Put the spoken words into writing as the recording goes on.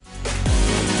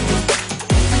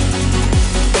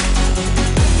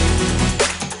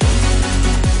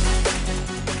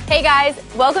Hey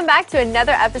guys, welcome back to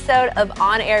another episode of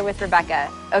On Air with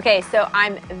Rebecca. Okay, so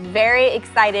I'm very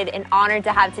excited and honored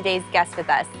to have today's guest with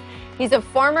us. He's a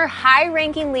former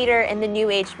high-ranking leader in the New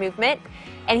Age movement,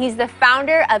 and he's the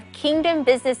founder of Kingdom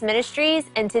Business Ministries,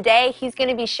 and today he's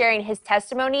going to be sharing his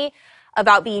testimony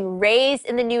about being raised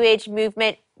in the New Age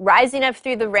movement, rising up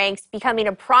through the ranks, becoming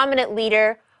a prominent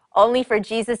leader, only for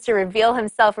Jesus to reveal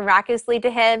himself miraculously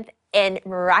to him and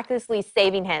miraculously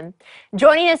saving him.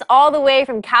 Joining us all the way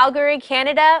from Calgary,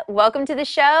 Canada, welcome to the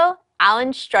show,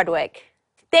 Alan Strudwick.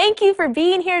 Thank you for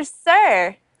being here,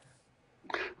 sir.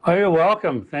 Oh, you're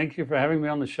welcome. Thank you for having me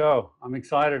on the show. I'm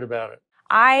excited about it.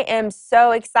 I am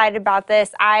so excited about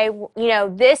this.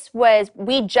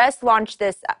 We just launched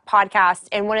this podcast,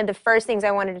 and one of the first things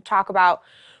I wanted to talk about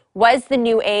was the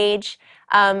New Age.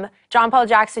 John Paul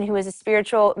Jackson, who was a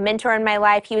spiritual mentor in my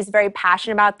life, he was very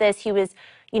passionate about this. He was,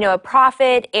 a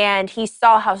prophet, and he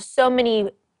saw how so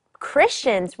many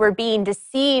Christians were being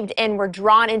deceived and were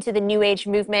drawn into the New Age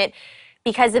movement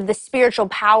because of the spiritual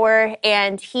power.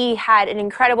 And he had an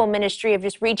incredible ministry of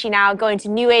just reaching out, going to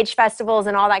New Age festivals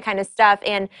and all that kind of stuff.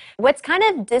 And what's kind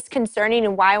of disconcerting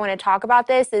and why I want to talk about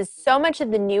this is so much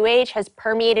of the New Age has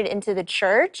permeated into the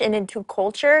church and into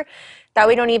culture that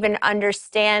we don't even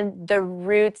understand the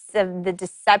roots of the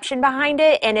deception behind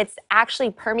it. And it's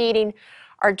actually permeating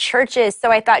our churches. So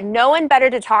I thought no one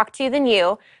better to talk to than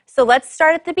you. So let's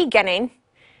start at the beginning.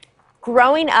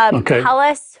 Growing up, Okay. Tell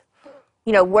us,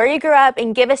 where you grew up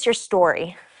and give us your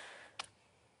story.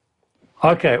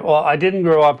 Okay. Well, I didn't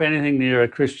grow up anything near a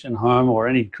Christian home or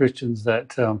any Christians that,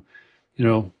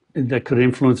 that could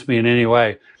influence me in any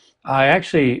way. I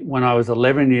actually, when I was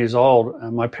 11 years old,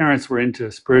 my parents were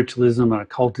into spiritualism and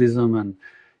occultism and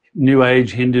New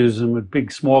Age Hinduism, a big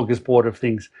smorgasbord of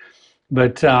things.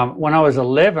 But when I was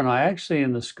 11, I actually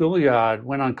in the schoolyard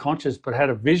went unconscious, but had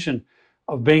a vision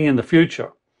of being in the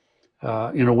future.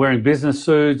 Wearing business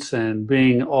suits and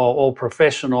being all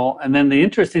professional. And then the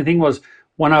interesting thing was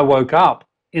when I woke up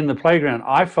in the playground,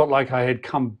 I felt like I had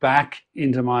come back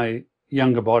into my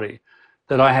younger body,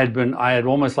 that I had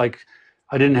almost like,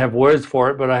 I didn't have words for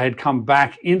it, but I had come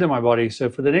back into my body. So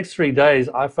for the next 3 days,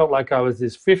 I felt like I was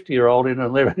this 50-year-old in an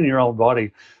 11-year-old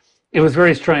body. It was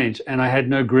very strange, and I had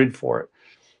no grid for it.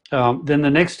 Then the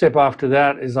next step after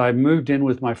that is I moved in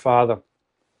with my father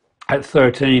at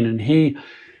 13, and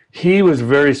he was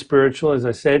very spiritual, as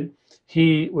I said.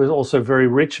 He was also a very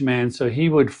rich man, so he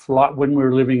would fly, when we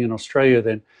were living in Australia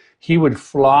then, he would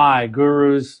fly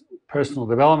gurus, personal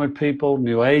development people,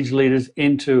 New Age leaders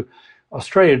into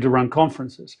Australia to run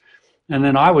conferences. And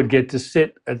then I would get to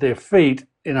sit at their feet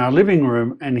in our living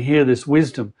room and hear this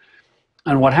wisdom.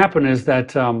 And what happened is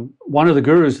that one of the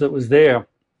gurus that was there,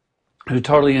 who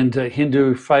totally into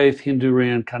Hindu faith, Hindu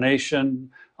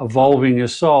reincarnation, evolving your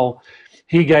soul,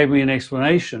 he gave me an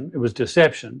explanation. It was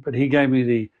deception, but he gave me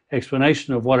the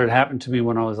explanation of what had happened to me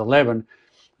when I was 11,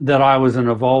 that I was an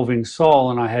evolving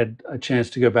soul and I had a chance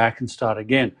to go back and start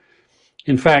again.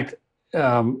 In fact,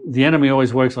 the enemy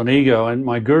always works on ego, and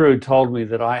my guru told me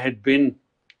that I had been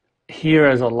here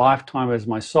as a lifetime as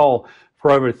my soul for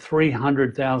over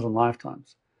 300,000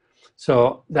 lifetimes.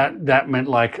 So that meant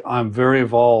like I'm very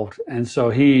evolved. And so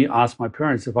he asked my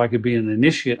parents if I could be an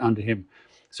initiate under him.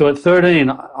 So at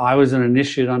 13, I was an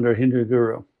initiate under a Hindu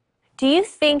guru. Do you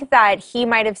think that he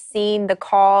might have seen the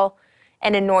call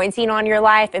and anointing on your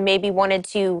life and maybe wanted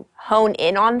to hone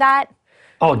in on that?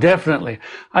 Oh, definitely.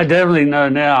 I definitely know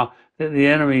now that the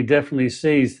enemy definitely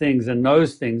sees things and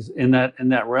knows things in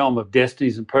that realm of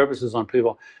destinies and purposes on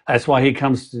people. That's why he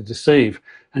comes to deceive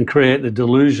and create the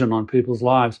delusion on people's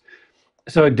lives.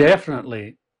 So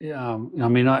definitely,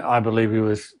 I believe he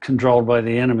was controlled by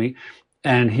the enemy.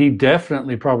 And he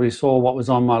definitely probably saw what was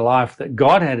on my life that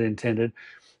God had intended,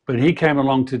 but he came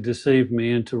along to deceive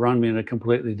me and to run me in a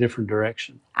completely different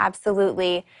direction.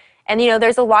 Absolutely. And,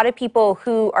 there's a lot of people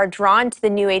who are drawn to the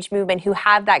New Age movement who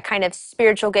have that kind of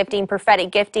spiritual gifting,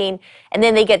 prophetic gifting, and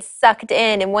then they get sucked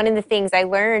in. And one of the things I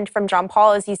learned from John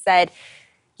Paul is he said,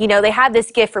 they have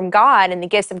this gift from God and the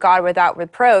gifts of God without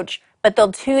reproach, but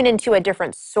they'll tune into a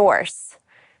different source.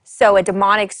 So a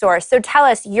demonic source. So tell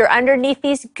us, you're underneath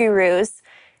these gurus,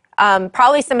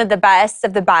 probably some of the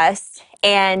best,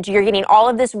 and you're getting all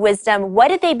of this wisdom. What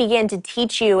did they begin to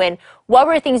teach you, and what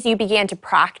were things you began to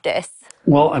practice?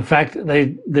 Well, in fact,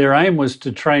 their aim was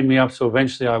to train me up so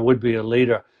eventually I would be a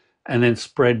leader and then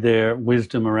spread their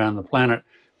wisdom around the planet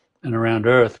and around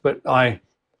Earth. But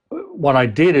what I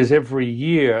did is every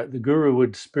year the guru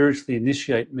would spiritually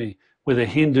initiate me with a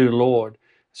Hindu lord.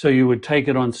 So you would take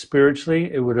it on spiritually,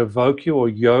 it would evoke you or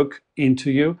yoke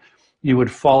into you. You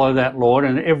would follow that lord.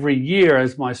 And every year,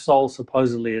 as my soul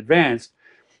supposedly advanced,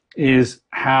 is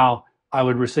how I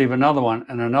would receive another one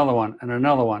and another one and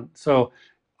another one. So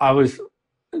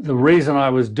the reason I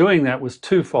was doing that was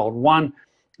twofold. One,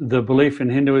 the belief in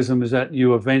Hinduism is that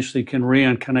you eventually can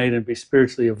reincarnate and be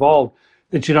spiritually evolved,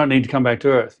 that you don't need to come back to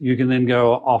earth. You can then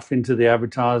go off into the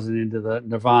avatars and into the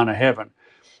nirvana heaven.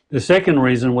 The second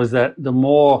reason was that the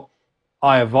more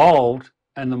I evolved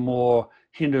and the more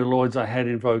Hindu lords I had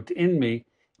invoked in me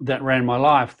that ran my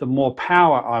life, the more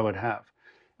power I would have,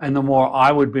 and the more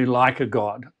I would be like a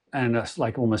god, and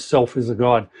like almost self as a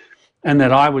god, and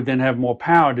that I would then have more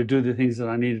power to do the things that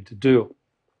I needed to do.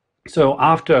 So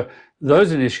after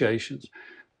those initiations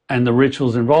and the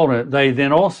rituals involved in it, they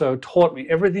then also taught me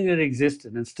everything that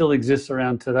existed and still exists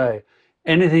around today,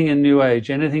 anything in New Age,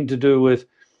 anything to do with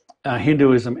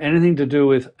Hinduism, anything to do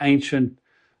with ancient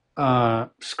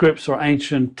scripts or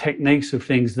ancient techniques of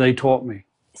things, they taught me.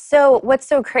 So what's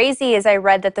so crazy is I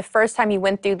read that the first time you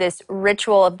went through this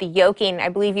ritual of the yoking, I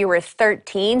believe you were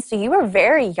 13, so you were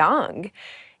very young.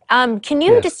 Can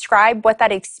you Yes. describe what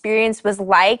that experience was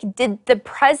like? Did the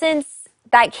presence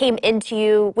that came into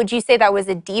you, would you say that was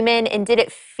a demon? And did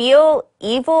it feel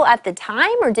evil at the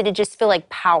time, or did it just feel like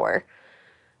power?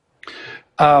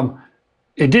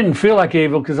 It didn't feel like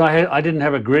evil because I didn't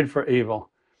have a grid for evil.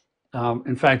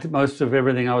 In fact, most of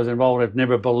everything I was involved with, I've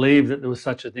never believed that there was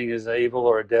such a thing as evil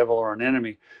or a devil or an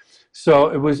enemy. So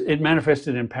it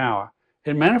manifested in power.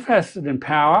 It manifested in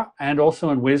power and also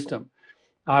in wisdom.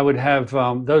 I would have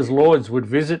those lords would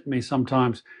visit me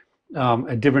sometimes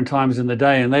at different times in the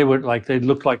day, and they'd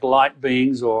look like light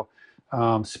beings or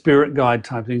spirit guide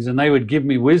type things, and they would give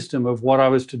me wisdom of what I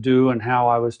was to do and how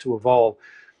I was to evolve.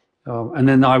 And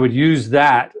then I would use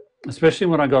that, especially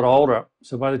when I got older.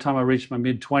 So by the time I reached my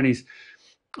mid-20s,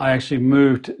 I actually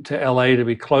moved to LA to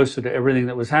be closer to everything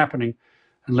that was happening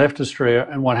and left Australia.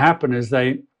 And what happened is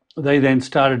they then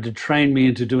started to train me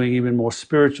into doing even more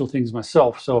spiritual things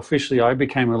myself. So officially I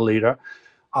became a leader.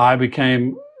 I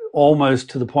became almost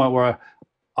to the point where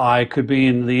I could be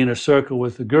in the inner circle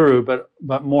with the guru,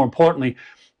 but more importantly,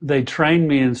 they trained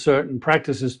me in certain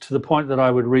practices to the point that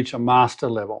I would reach a master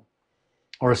level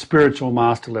or a spiritual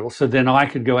master level. So then I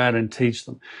could go out and teach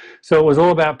them. So it was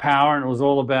all about power, and it was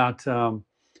all about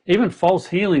even false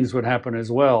healings would happen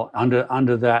as well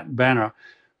under that banner.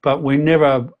 But we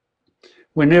never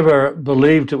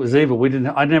believed it was evil.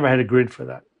 I never had a grid for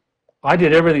that. I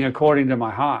did everything according to my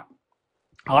heart.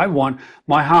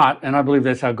 My heart, and I believe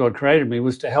that's how God created me,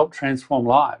 was to help transform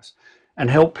lives and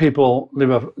help people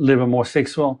live a more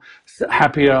sexual,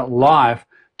 happier life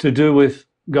to do with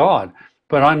God.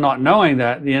 But I'm not knowing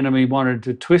that the enemy wanted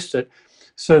to twist it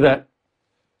so that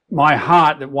my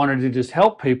heart that wanted to just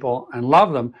help people and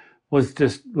love them was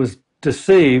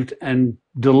deceived and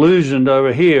delusioned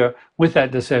over here with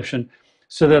that deception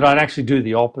so that I'd actually do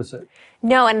the opposite.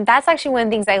 No, and that's actually one of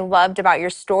the things I loved about your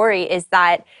story is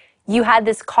that you had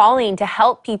this calling to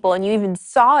help people, and you even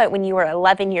saw it when you were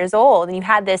 11 years old, and you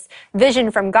had this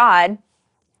vision from God,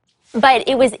 but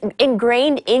it was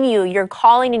ingrained in you, your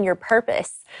calling and your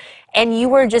purpose. And you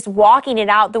were just walking it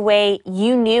out the way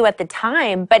you knew at the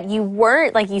time, but you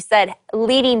weren't, like you said,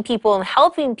 leading people and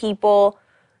helping people,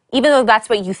 even though that's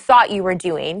what you thought you were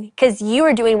doing, because you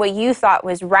were doing what you thought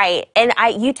was right. And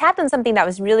you tapped on something that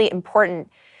was really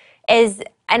important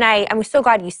I'm so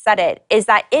glad you said it, is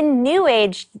that in New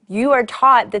Age, you are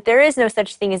taught that there is no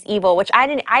such thing as evil, which I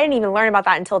didn't even learn about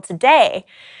that until today.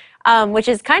 Which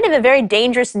is kind of a very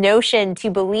dangerous notion to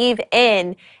believe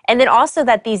in. And then also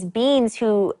that these beings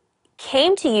who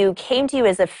came to you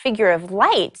as a figure of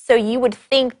light. So you would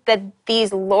think that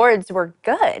these lords were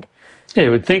good. Yeah,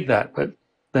 you would think that, but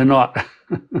they're not.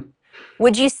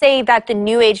 Would you say that the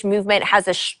New Age movement has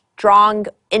a strong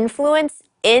influence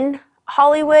in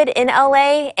Hollywood, in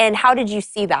LA? And how did you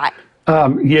see that?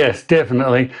 Yes,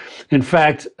 definitely. In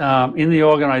fact, in the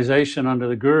organization under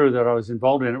the guru that I was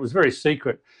involved in, it was very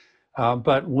secret.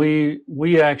 But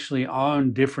we actually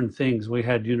owned different things. We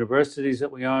had universities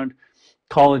that we owned,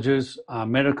 colleges,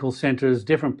 medical centers,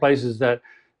 different places that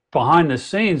behind the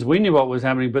scenes we knew what was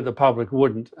happening, but the public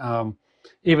wouldn't.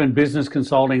 Even business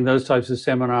consulting, those types of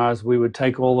seminars, we would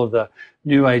take all of the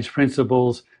New Age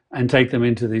principles and take them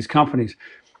into these companies.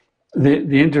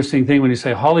 The interesting thing when you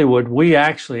say Hollywood, we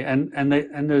actually and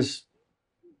there's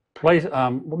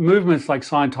movements like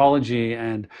Scientology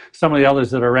and some of the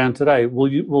others that are around today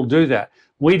will do that.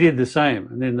 We did the same,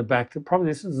 and then probably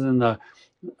this is in the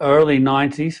early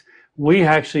 90s. We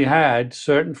actually had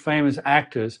certain famous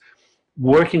actors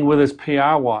working with us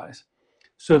PR wise,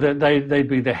 so that they'd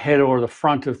be the head or the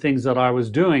front of things that I was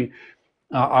doing.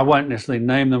 I won't necessarily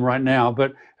name them right now,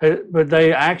 but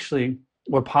they actually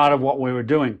were part of what we were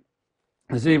doing.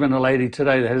 There's even a lady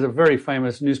today that has a very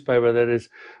famous newspaper that is,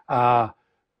 I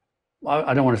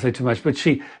don't want to say too much, but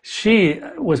she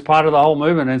was part of the whole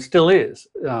movement and still is,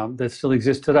 that still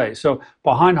exists today. So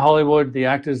behind Hollywood, the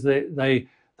actors, they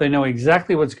know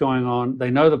exactly what's going on. They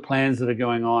know the plans that are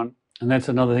going on. And that's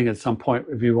another thing at some point,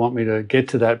 if you want me to get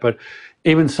to that. But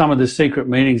even some of the secret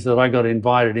meetings that I got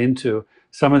invited into,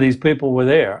 some of these people were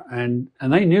there and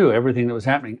they knew everything that was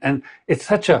happening. And it's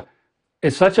such a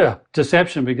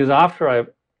deception, because after I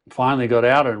finally got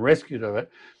out and rescued of it,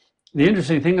 the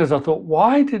interesting thing is I thought,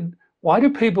 why do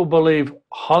people believe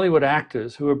Hollywood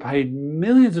actors who are paid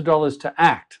millions of dollars to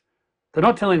act? They're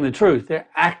not telling the truth, they're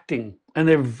acting, and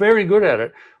they're very good at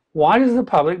it. Why does the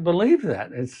public believe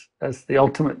that? That's the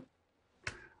ultimate.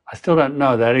 I still don't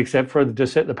know that, except for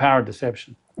the power of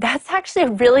deception. That's actually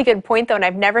a really good point, though, and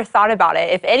I've never thought about it.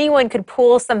 If anyone could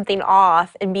pull something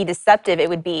off and be deceptive, it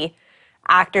would be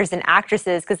actors and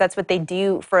actresses, because that's what they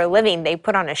do for a living. They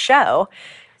put on a show.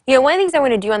 One of the things I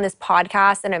want to do on this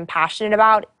podcast and I'm passionate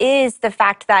about is the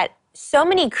fact that so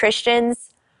many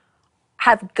Christians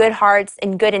have good hearts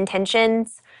and good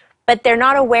intentions, but they're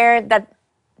not aware that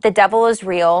the devil is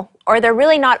real, or they're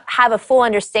really not have a full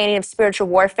understanding of spiritual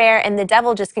warfare, and the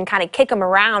devil just can kind of kick them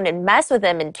around and mess with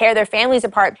them and tear their families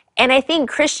apart. And I think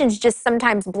Christians just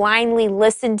sometimes blindly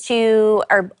listen to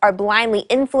or are blindly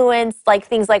influenced, like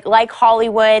things like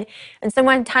Hollywood. And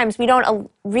sometimes we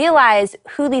don't realize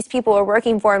who these people are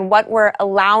working for and what we're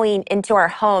allowing into our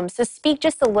homes. So speak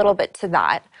just a little bit to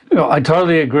that. I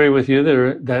totally agree with you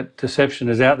that deception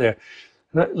is out there.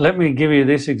 Let me give you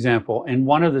this example. In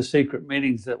one of the secret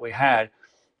meetings that we had,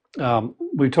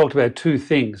 we talked about two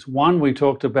things. One, we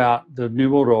talked about the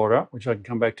New World Order, which I can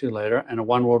come back to later, and a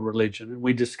one world religion. And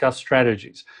we discussed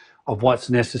strategies of what's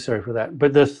necessary for that.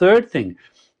 But the third thing,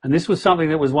 and this was something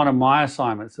that was one of my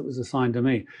assignments that was assigned to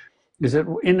me, is that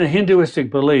in the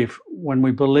Hinduistic belief, when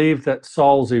we believe that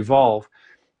souls evolve,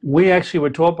 we actually were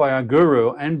taught by our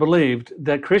guru and believed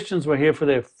that Christians were here for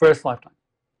their first lifetime.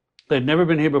 They'd never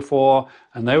been here before,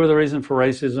 and they were the reason for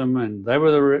racism, and they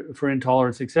were for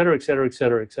intolerance, et cetera, et cetera, et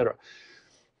cetera, et cetera.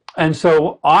 And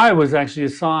so I was actually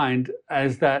assigned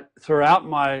as that throughout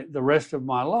the rest of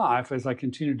my life, as I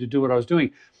continued to do what I was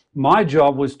doing. My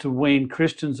job was to wean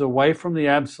Christians away from the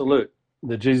absolute,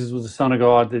 that Jesus was the Son of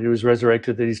God, that he was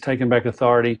resurrected, that he's taken back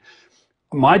authority.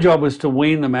 My job was to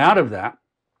wean them out of that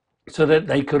so that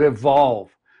they could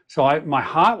evolve. So my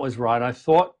heart was right. I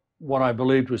thought what I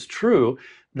believed was true,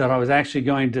 that I was actually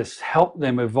going to help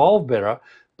them evolve better.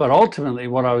 But ultimately,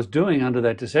 what I was doing under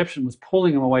that deception was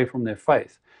pulling them away from their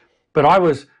faith. But I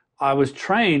was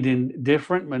trained in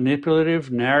different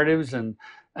manipulative narratives and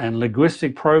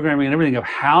linguistic programming and everything of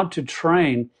how to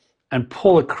train and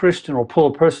pull a Christian or pull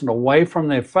a person away from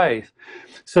their faith,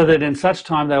 so that in such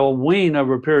time they will wean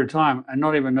over a period of time and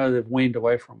not even know they've weaned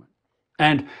away from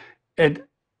it. And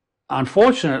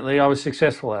unfortunately, I was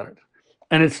successful at it.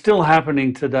 And it's still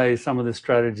happening today, some of the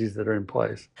strategies that are in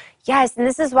place. Yes, and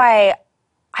this is why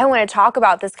I want to talk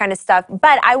about this kind of stuff.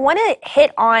 But I want to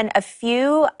hit on a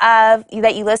few of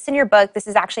that you list in your book. This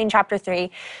is actually in chapter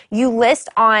 3. You list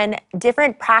on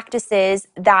different practices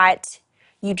that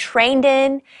you trained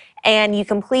in and you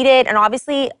completed. And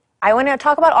obviously, I want to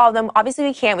talk about all of them. Obviously,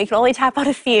 we can't. We can only tap on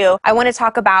a few. I want to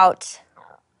talk about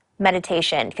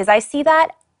meditation, because I see that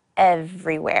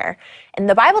everywhere. And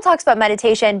the Bible talks about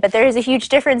meditation, but there is a huge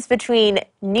difference between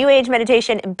New Age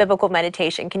meditation and biblical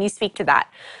meditation. Can you speak to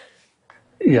that?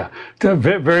 Yeah,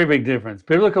 very big difference.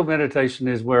 Biblical meditation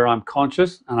is where I'm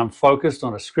conscious and I'm focused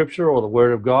on a scripture or the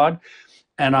word of God,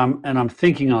 and I'm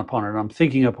thinking upon it. I'm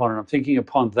thinking upon it. I'm thinking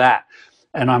upon that,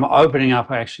 and I'm opening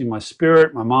up actually my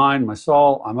spirit, my mind, my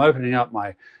soul. I'm opening up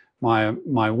my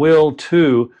will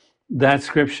to that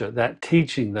scripture, that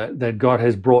teaching that God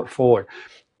has brought forward.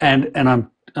 And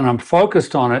I'm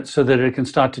focused on it so that it can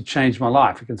start to change my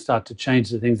life. It can start to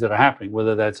change the things that are happening,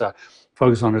 whether that's a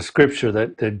focus on a scripture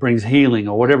that brings healing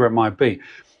or whatever it might be.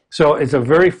 So it's a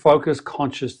very focused,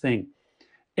 conscious thing.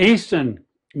 Eastern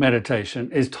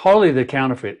meditation is totally the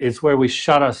counterfeit. It's where we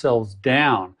shut ourselves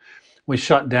down. We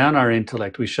shut down our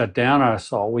intellect. We shut down our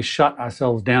soul. We shut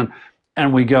ourselves down,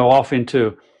 and we go off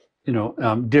into,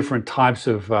 different types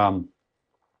of,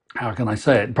 how can I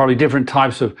say it? Probably different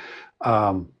types of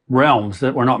realms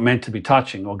that we're not meant to be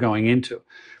touching or going into.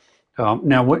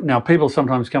 Now people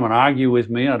sometimes come and argue with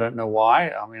me. I don't know why.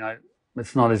 I mean,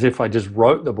 it's not as if I just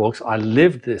wrote the books. I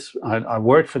lived this. I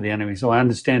worked for the enemy, so I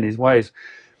understand his ways.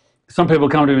 Some people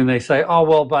come to me and they say, "Oh,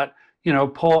 well, but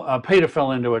Peter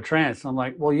fell into a trance." I'm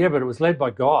like, "Well, yeah, but it was led by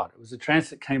God. It was a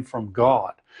trance that came from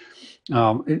God."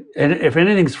 And if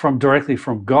anything's directly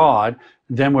from God,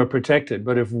 then we're protected.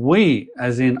 But if we,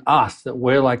 as in us, that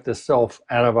we're like the self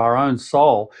out of our own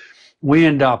soul, we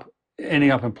ending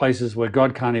up in places where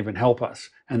God can't even help us,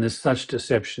 and there's such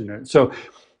deception in it. So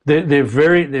they're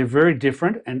very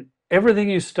different, and everything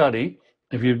you study,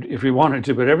 if you wanted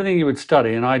to, but everything you would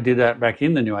study, and I did that back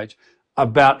in the New Age,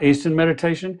 about Eastern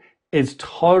meditation, is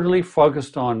totally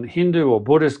focused on Hindu or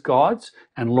Buddhist gods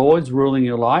and lords ruling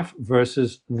your life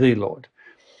versus the Lord.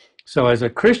 So as a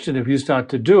Christian, if you start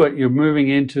to do it, you're moving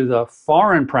into the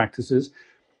foreign practices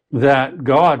that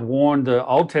God warned the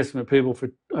Old Testament people for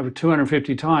over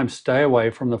 250 times, stay away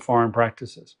from the foreign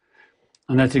practices.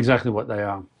 And that's exactly what they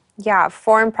are. Yeah,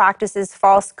 foreign practices,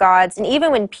 false gods. And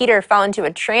even when Peter fell into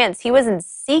a trance, he wasn't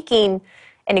seeking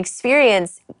an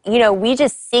experience. We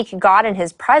just seek God in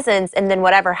his presence, and then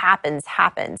whatever happens,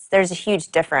 happens. There's a huge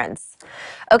difference.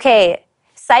 Okay,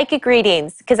 psychic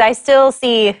readings, because I still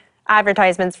see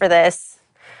advertisements for this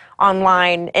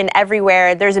online and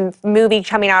everywhere. There's a movie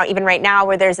coming out even right now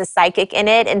where there's a psychic in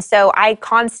it. And so I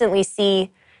constantly see,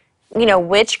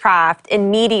 witchcraft in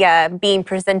media being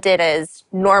presented as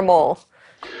normal.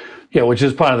 Yeah, which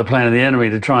is part of the plan of the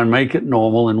enemy, to try and make it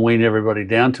normal and wean everybody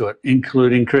down to it,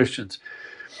 including Christians.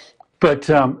 But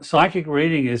psychic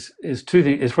reading is two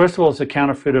things. First of all, it's a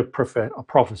counterfeit of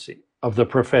prophecy, of the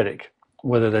prophetic,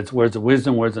 whether that's words of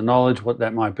wisdom, words of knowledge, what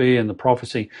that might be, and the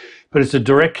prophecy. But it's a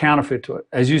direct counterfeit to it.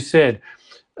 As you said,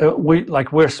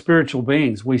 we're spiritual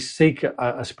beings. We seek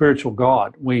a spiritual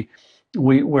God.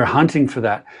 We're hunting for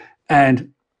that,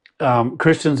 and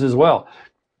Christians as well,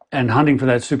 and hunting for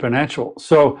that supernatural.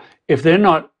 So if they're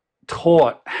not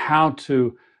taught how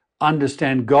to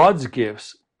understand God's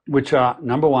gifts, which are,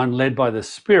 number one, led by the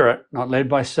Spirit, not led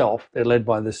by self, they're led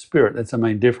by the Spirit. That's the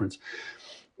main difference.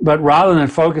 But rather than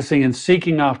focusing and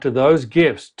seeking after those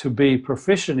gifts to be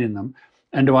proficient in them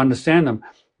and to understand them,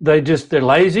 they're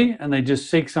lazy and they just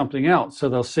seek something else. So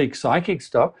they'll seek psychic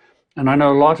stuff. And I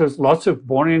know lots of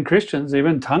born-again Christians,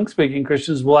 even tongue-speaking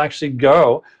Christians, will actually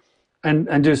go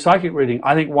and do psychic reading.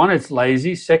 I think, one, it's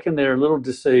lazy. Second, they're a little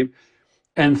deceived.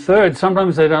 And third,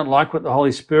 sometimes they don't like what the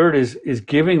Holy Spirit is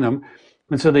giving them.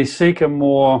 And so they seek it's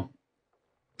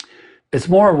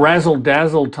more a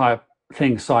razzle-dazzle type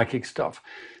thing, psychic stuff.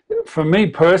 For me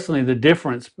personally, the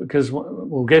difference, because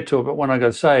we'll get to it, but when I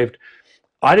got saved,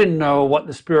 I didn't know what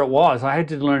the Spirit was. I had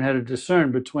to learn how to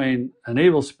discern between an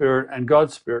evil spirit and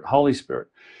God's Spirit, Holy Spirit.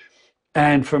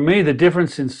 And for me, the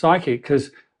difference in psychic,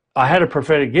 because I had a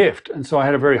prophetic gift, and so I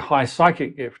had a very high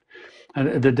psychic gift,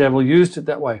 and the devil used it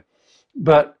that way.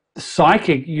 But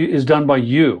psychic is done by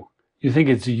you. You think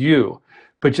it's you,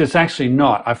 but it's actually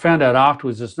not. I found out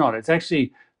afterwards it's not. It's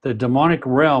actually the demonic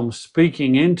realm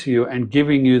speaking into you and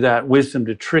giving you that wisdom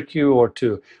to trick you or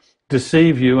to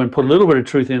deceive you and put a little bit of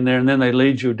truth in there, and then they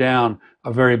lead you down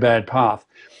a very bad path.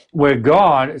 Where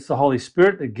God, it's the Holy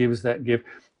Spirit that gives that gift,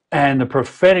 and the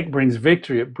prophetic brings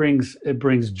victory. It brings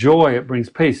joy. It brings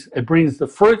peace. It brings the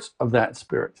fruits of that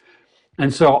Spirit.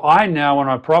 And so I now, when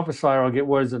I prophesy or I get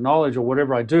words of knowledge or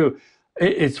whatever I do,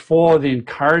 it's for the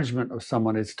encouragement of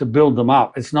someone. It's to build them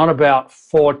up. It's not about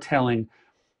foretelling,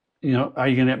 are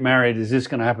you going to get married? Is this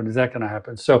going to happen? Is that going to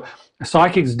happen? So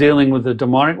psychic's dealing with the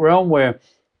demonic realm, where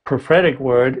prophetic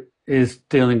word is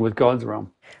dealing with God's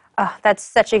realm. Oh, that's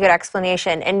such a good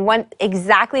explanation. And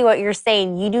exactly what you're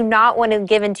saying, you do not want to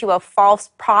give into a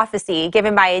false prophecy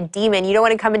given by a demon. You don't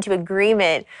want to come into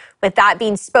agreement with that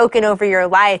being spoken over your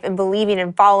life and believing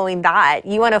and following that.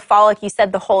 You want to follow, like you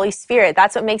said, the Holy Spirit.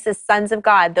 That's what makes us sons of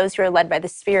God, those who are led by the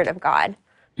Spirit of God.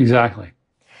 Exactly.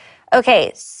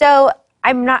 Okay, so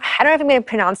I don't know if I'm going to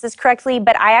pronounce this correctly,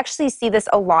 but I actually see this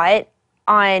a lot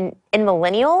in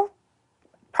millennial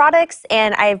products,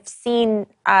 and I've seen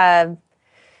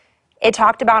it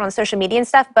talked about on social media and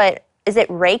stuff, but is it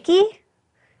Reiki?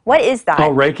 What is that?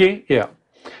 Oh, Reiki? Yeah.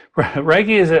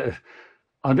 Reiki is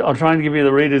I'll try and give you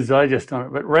the Reader's Digest on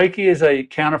it, but Reiki is a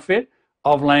counterfeit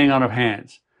of laying on of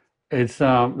hands. It's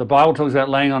the Bible talks about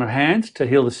laying on of hands to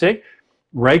heal the sick.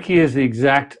 Reiki is the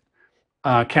exact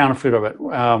counterfeit of it.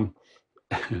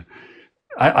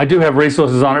 I do have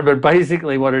resources on it, but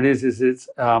basically what it is it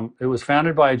was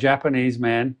founded by a Japanese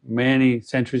man many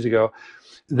centuries ago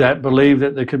that believed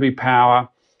that there could be power.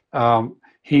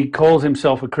 He calls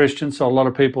himself a Christian, so a lot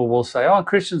of people will say, oh,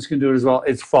 Christians can do it as well.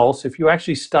 It's false. If you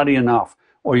actually study enough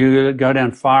or you go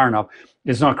down far enough,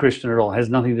 it's not Christian at all. It has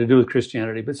nothing to do with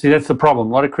Christianity. But see, that's the problem.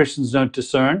 A lot of Christians don't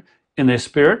discern in their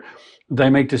spirit. They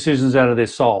make decisions out of their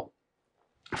soul.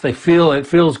 If they feel it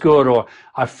feels good, or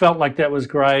I felt like that was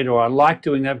great, or I like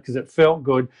doing that because it felt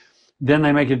good, then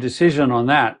they make a decision on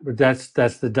that. But that's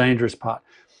the dangerous part.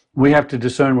 we have to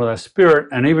discern with our spirit.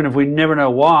 And even if we never know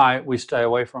why, we stay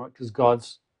away from it because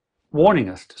God's warning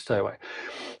us to stay away.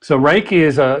 So Reiki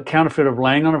is a counterfeit of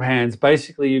laying on of hands.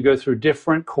 Basically, you go through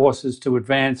different courses to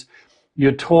advance.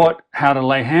 You're taught how to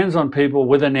lay hands on people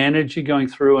with an energy going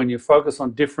through, and you focus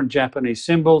on different Japanese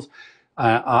symbols,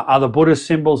 other Buddhist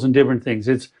symbols, and different things.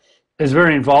 It's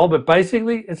very involved, but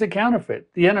basically, it's a counterfeit.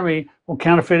 The enemy will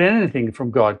counterfeit anything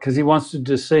from God because he wants to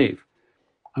deceive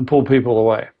and pull people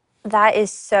away. That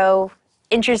is so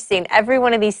interesting. Every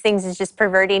one of these things is just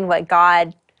perverting what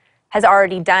God has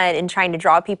already done and trying to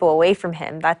draw people away from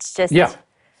him. That's just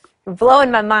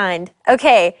blowing my mind.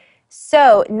 Okay,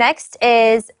 so next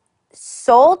is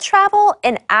soul travel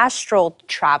and astral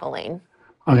traveling.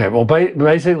 Okay, well,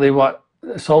 basically what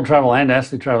soul travel and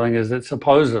astral traveling is that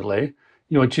supposedly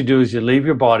what you do is you leave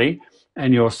your body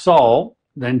and your soul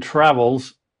then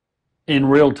travels in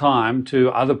real time to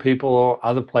other people or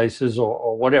other places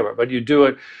or whatever. But you do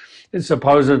it, it's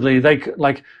supposedly,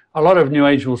 like a lot of New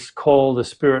Age will call the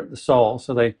spirit the soul.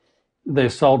 So their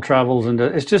soul travels into,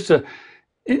 it's just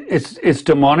it's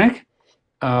demonic.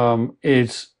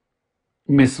 It's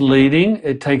misleading.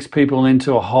 It takes people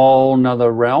into a whole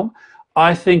nother realm.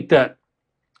 I think that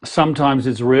sometimes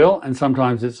it's real and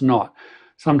sometimes it's not.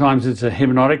 Sometimes it's a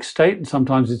hypnotic state and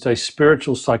sometimes it's a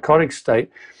spiritual psychotic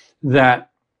state that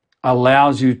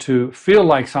allows you to feel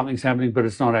like something's happening, but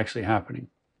it's not actually happening.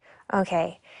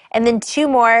 Okay. And then two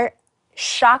more,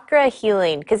 chakra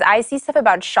healing, because I see stuff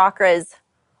about chakras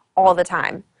all the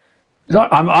time. So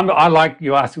I like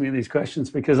you asking me these questions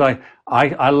because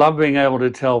I love being able to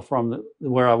tell from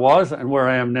where I was and where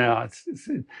I am now.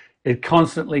 It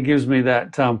constantly gives me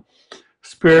that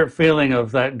spirit feeling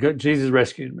of that Jesus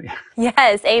rescued me.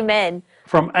 Yes, amen.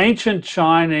 From ancient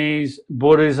Chinese,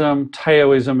 Buddhism,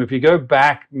 Taoism, if you go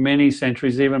back many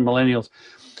centuries, even millennials,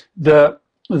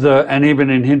 and even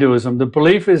in Hinduism, the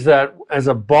belief is that as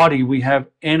a body, we have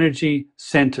energy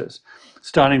centers,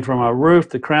 starting from our roof,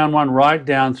 the crown one, right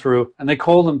down through, and they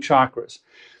call them chakras.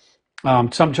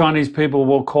 Some Chinese people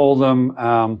will call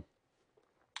them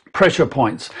pressure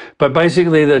points, but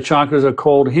basically the chakras are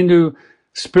called Hindu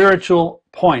spiritual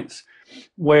points,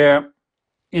 where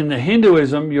in the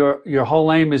Hinduism, your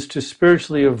whole aim is to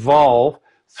spiritually evolve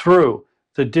through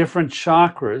the different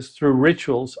chakras, through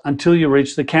rituals, until you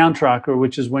reach the crown chakra,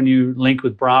 which is when you link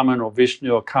with Brahman or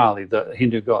Vishnu or Kali, the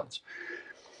Hindu gods.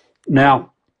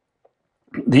 Now,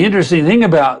 the interesting thing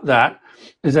about that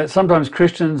is that sometimes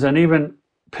Christians and even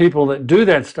people that do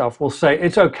that stuff will say,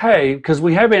 it's okay because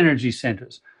we have energy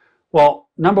centers. Well,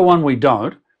 number one, we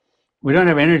don't. We don't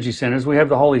have energy centers. We have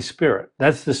the Holy Spirit.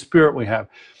 That's the spirit we have.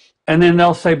 And then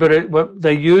they'll say, but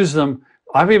they use them.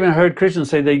 I've even heard Christians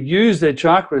say they use their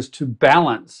chakras to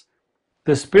balance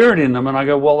the spirit in them. And I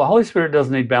go, well, the Holy Spirit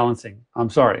doesn't need balancing. I'm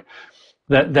sorry.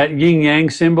 That yin yang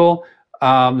symbol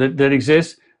that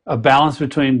exists, a balance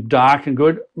between dark and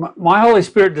good. My Holy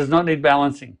Spirit does not need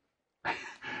balancing.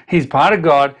 He's part of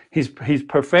God. He's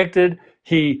perfected.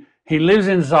 He lives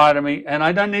inside of me, and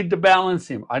I don't need to balance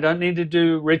him. I don't need to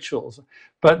do rituals.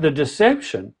 But the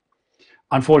deception,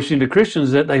 unfortunately, to Christians,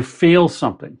 is that they feel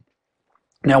something.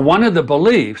 Now, one of the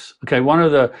beliefs, one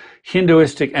of the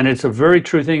Hinduistic, and it's a very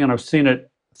true thing, and I've seen it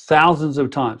thousands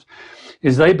of times,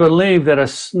 is they believe that a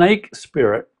snake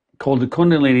spirit called the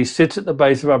Kundalini sits at the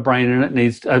base of our brain and it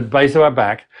needs base of our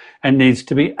back and needs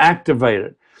to be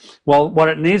activated. Well,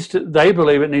 they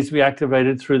believe it needs to be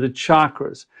activated through the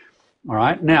chakras. All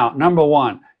right. Now, number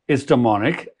one, it's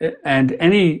demonic, and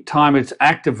any time it's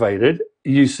activated,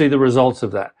 you see the results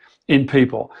of that in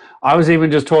people. I was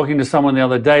even just talking to someone the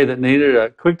other day that needed a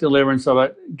quick deliverance of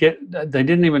it. They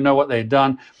didn't even know what they'd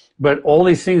done, but all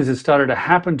these things had started to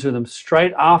happen to them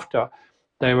straight after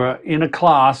they were in a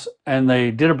class and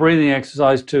they did a breathing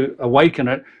exercise to awaken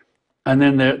it, and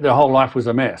then their whole life was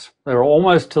a mess. They were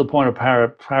almost to the point of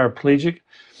paraplegic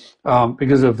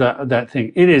because of that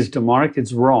thing. It is demonic.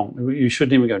 It's wrong. You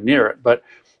shouldn't even go near it. But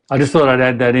I just thought I'd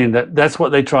add that in. That's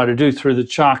what they try to do through the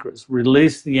chakras,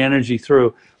 release the energy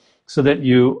through, so that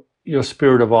your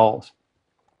spirit evolves.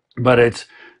 But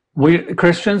we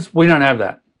Christians, we don't have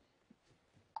that.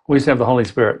 We just have the Holy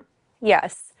Spirit.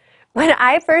 Yes. When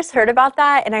I first heard about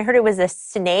that, and I heard it was a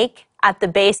snake at the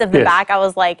base of the back, I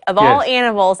was like, of all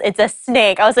animals, it's a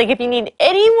snake. I was like, if you need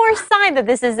any more sign that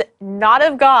this is not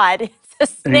of God, it's a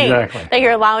snake that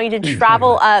you're allowing to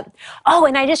travel up. Oh,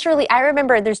 and I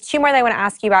remember there's two more that I want to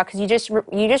ask you about, because you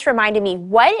just reminded me.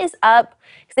 What is up?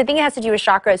 Because I think it has to do with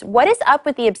chakras. What is up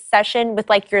with the obsession with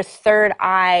like your third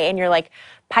eye and your like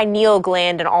pineal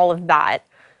gland and all of that?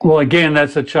 Well, again,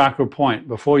 that's a chakra point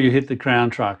before you hit the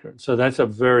crown chakra. So that's a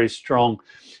very strong,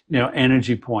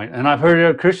 energy point. And I've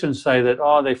heard Christians say that,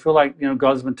 oh, they feel like,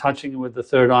 God's been touching them with the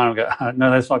third eye. I go,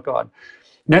 no, that's not God.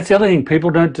 And that's the other thing, people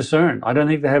don't discern. I don't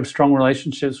think they have strong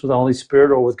relationships with the Holy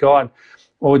Spirit or with God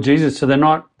or with Jesus. So they're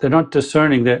not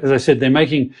discerning. As I said, they're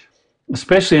making,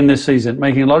 especially in this season,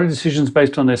 making a lot of decisions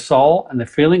based on their soul and their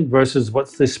feeling versus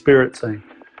what's their spirit saying.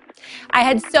 I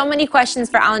had so many questions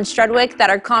for Alan Strudwick that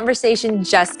our conversation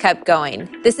just kept going.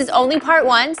 This is only part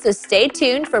 1, so stay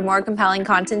tuned for more compelling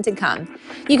content to come.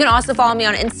 You can also follow me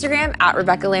on Instagram at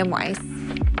Rebecca Lamb Weiss.